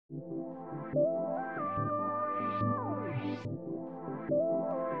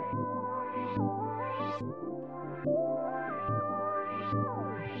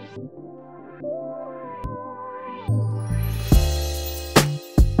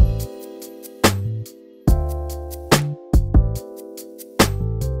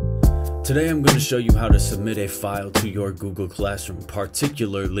Today I'm going to show you how to submit a file to your Google Classroom.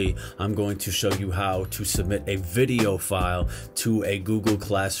 Particularly, I'm going to show you how to submit a video file to a Google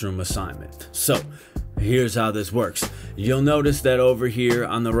Classroom assignment. So here's how this works. You'll notice that over here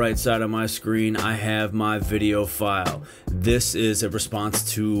on the right side of my screen, I have my video file. This is a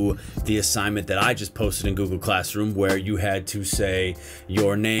response to the assignment that I just posted in Google Classroom, where you had to say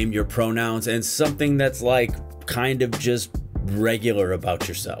your name, your pronouns, and something that's like kind of just regular about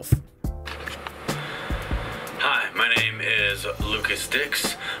yourself. Hi, my name is Lucas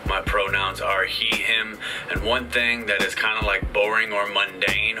Dix. My pronouns are he, him, and one thing that is kind of like boring or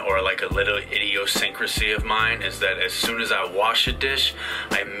mundane or like a little idiosyncrasy of mine is that as soon as I wash a dish,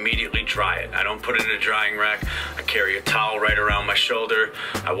 I immediately dry it. I don't put it in a drying rack. I carry a towel right around my shoulder.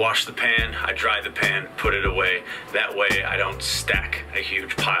 I wash the pan, I dry the pan, put it away. That way I don't stack a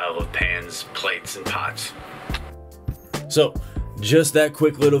huge pile of pans, plates, and pots. So, just that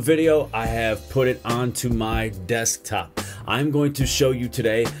quick little video, I have put it onto my desktop. I'm going to show you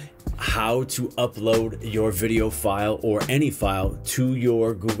today how to upload your video file or any file to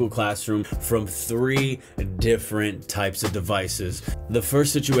your Google Classroom from 3 different types of devices. The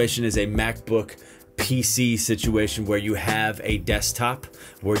first situation is a Macbook PC situation where you have a desktop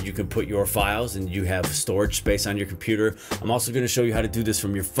where you can put your files and you have storage space on your computer. I'm also going to show you how to do this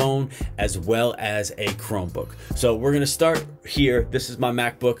from your phone as well as a Chromebook. So we're going to start here. This is my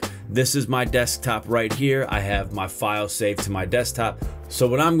MacBook. This is my desktop right here. I have my file saved to my desktop. So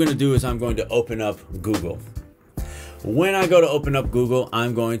what I'm going to do is I'm going to open up Google. When I go to open up Google,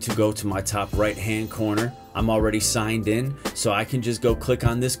 I'm going to go to my top right hand corner. I'm already signed in, so I can just go click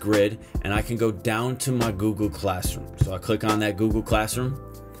on this grid and I can go down to my Google Classroom. So I click on that Google Classroom.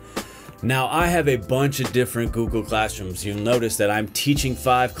 Now I have a bunch of different Google Classrooms. You'll notice that I'm teaching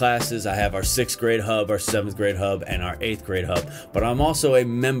 5 classes. I have our 6th grade hub, our 7th grade hub, and our 8th grade hub. But I'm also a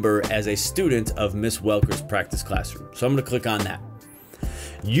member as a student of Miss Welker's practice classroom. So I'm going to click on that.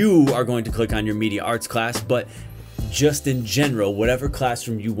 You are going to click on your media arts class, but just in general, whatever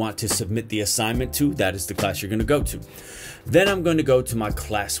classroom you want to submit the assignment to, that is the class you're going to go to. Then I'm going to go to my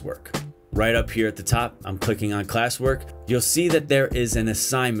classwork. Right up here at the top, I'm clicking on classwork. You'll see that there is an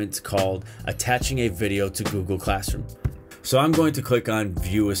assignment called attaching a video to Google Classroom. So I'm going to click on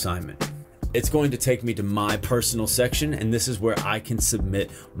view assignment. It's going to take me to my personal section, and this is where I can submit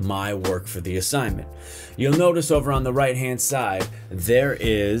my work for the assignment. You'll notice over on the right hand side, there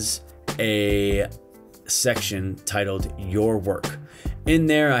is a section titled your work. In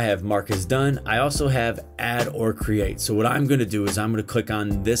there I have mark as done. I also have add or create. So what I'm going to do is I'm going to click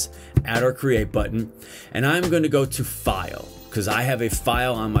on this add or create button, and I'm going to go to file because I have a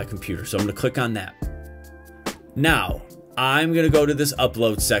file on my computer. So I'm going to click on that. Now I'm going to go to this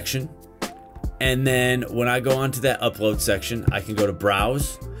upload section, and then when I go onto that upload section, I can go to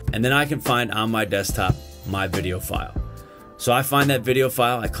browse, and then I can find on my desktop my video file. So I find that video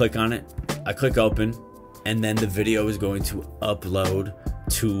file, I click on it, I click open, and then the video is going to upload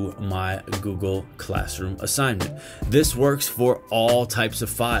to my Google Classroom assignment. This works for all types of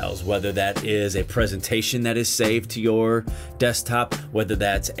files, whether that is a presentation that is saved to your desktop, whether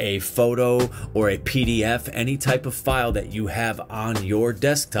that's a photo or a PDF, any type of file that you have on your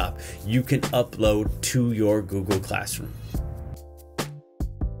desktop, you can upload to your Google Classroom.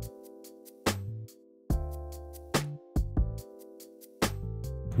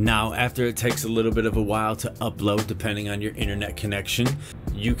 Now, after it takes a little bit of a while to upload, depending on your internet connection,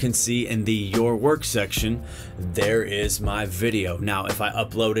 you can see in the Your Work section, there is my video. Now, if I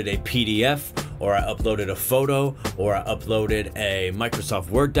uploaded a PDF, or I uploaded a photo, or I uploaded a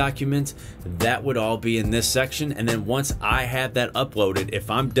Microsoft Word document, that would all be in this section. And then once I have that uploaded, if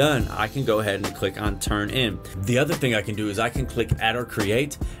I'm done, I can go ahead and click on Turn In. The other thing I can do is I can click Add or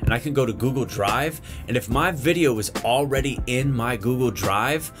Create, and I can go to Google Drive. And if my video is already in my Google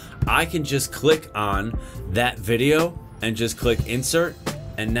Drive, I can just click on that video and just click Insert.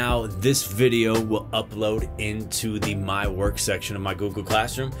 And now this video will upload into the My Work section of my Google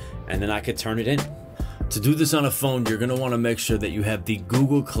Classroom, and then I could turn it in. To do this on a phone, you're going to want to make sure that you have the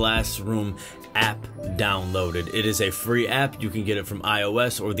Google Classroom app downloaded. It is a free app. You can get it from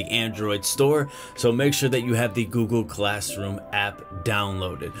iOS or the Android store. So make sure that you have the Google Classroom app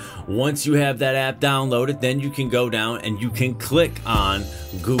downloaded. Once you have that app downloaded, then you can go down and you can click on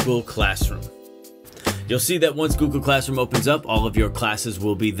Google Classroom. You'll see that once Google Classroom opens up, all of your classes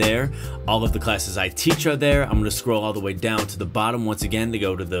will be there. All of the classes I teach are there. I'm going to scroll all the way down to the bottom once again to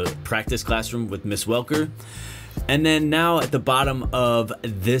go to the practice classroom with Miss Welker. And then now at the bottom of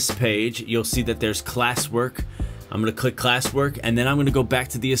this page, you'll see that there's classwork. I'm going to click classwork, and then I'm going to go back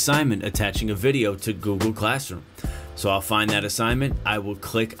to the assignment, attaching a video to Google Classroom. So I'll find that assignment. I will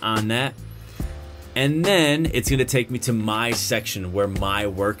click on that. And then it's going to take me to my section where my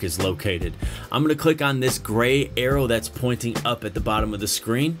work is located. I'm going to click on this gray arrow that's pointing up at the bottom of the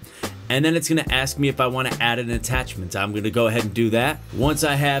screen. And then it's going to ask me if I want to add an attachment. I'm going to go ahead and do that. Once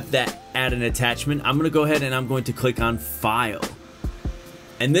I have that add an attachment, I'm going to go ahead and I'm going to click on File.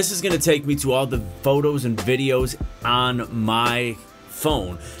 And this is going to take me to all the photos and videos on my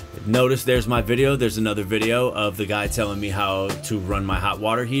phone. Notice there's my video. There's another video of the guy telling me how to run my hot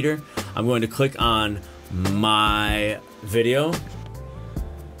water heater. I'm going to click on my video.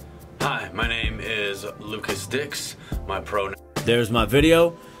 Hi, my name is Lucas Dix. There's my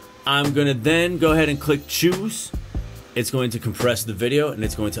video. I'm going to then go ahead and click choose. It's going to compress the video and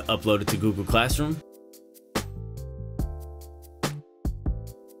it's going to upload it to Google Classroom.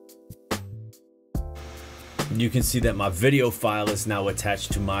 You can see that my video file is now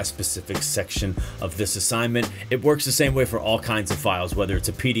attached to my specific section of this assignment. It works the same way for all kinds of files, whether it's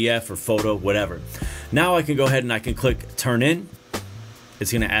a PDF or photo, whatever. Now I can go ahead and I can click turn in.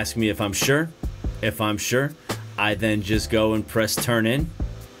 It's going to ask me if I'm sure. If I'm sure, I then just go and press turn in.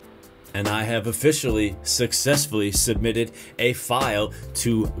 And I have officially successfully submitted a file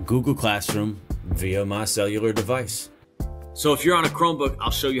to Google Classroom via my cellular device. So if you're on a Chromebook,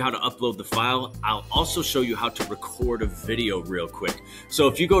 I'll show you how to upload the file. I'll also show you how to record a video real quick. So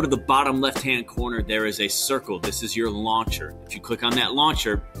if you go to the bottom left-hand corner, there is a circle. This is your launcher. If you click on that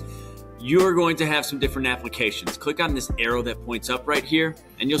launcher, you're going to have some different applications. Click on this arrow that points up right here,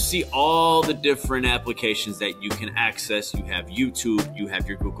 and you'll see all the different applications that you can access. You have YouTube, you have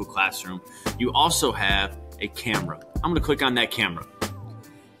your Google Classroom. You also have a camera. I'm gonna click on that camera.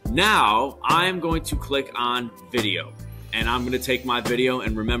 Now, I'm going to click on video. And I'm going to take my video,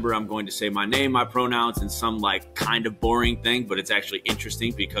 and remember, I'm going to say my name, my pronouns, and some like kind of boring thing, but it's actually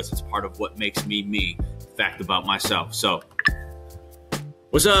interesting because it's part of what makes me me, fact about myself. So,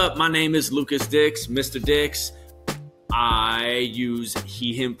 what's up? My name is Lucas Dix, Mr. Dix. I use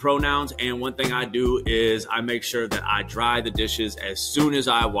he, him pronouns, and one thing I do is I make sure that I dry the dishes as soon as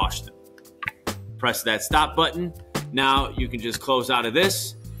I wash them. Press that stop button. Now you can just close out of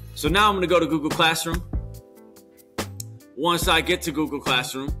this. So now I'm going to go to Google Classroom. Once I get to Google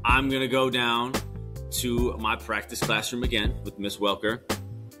Classroom, I'm going to go down to my practice classroom again with Miss Welker.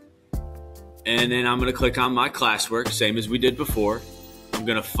 And then I'm going to click on my classwork, same as we did before. I'm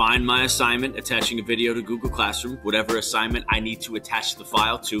going to find my assignment, attaching a video to Google Classroom, whatever assignment I need to attach the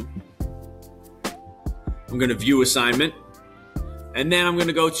file to. I'm going to view assignment. And then I'm going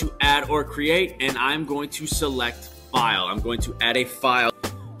to go to add or create, and I'm going to select file. I'm going to add a file.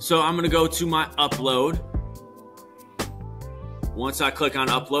 So I'm going to go to my upload. Once I click on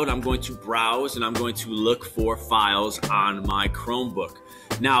upload, I'm going to browse and I'm going to look for files on my Chromebook.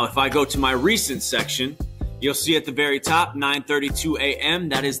 Now, if I go to my recent section, you'll see at the very top, 9:32 a.m.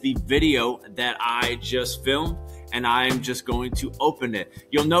 That is the video that I just filmed, and I'm just going to open it.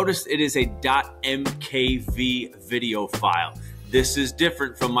 You'll notice it is a .mkv video file. This is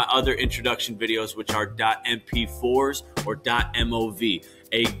different from my other introduction videos, which are .mp4s or .mov.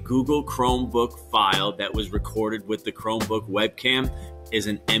 A Google Chromebook file that was recorded with the Chromebook webcam is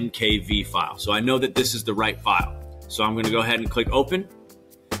an MKV file. So I know that this is the right file. So I'm going to go ahead and click open.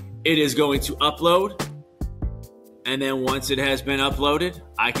 It is going to upload. And then once it has been uploaded,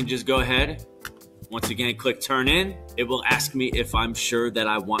 I can just go ahead, once again, click turn in. It will ask me if I'm sure that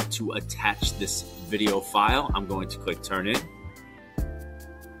I want to attach this video file. I'm going to click turn in.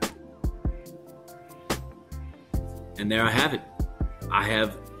 And there I have it. I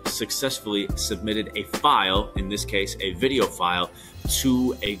have successfully submitted a file, in this case, a video file,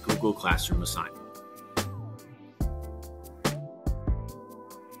 to a Google Classroom assignment.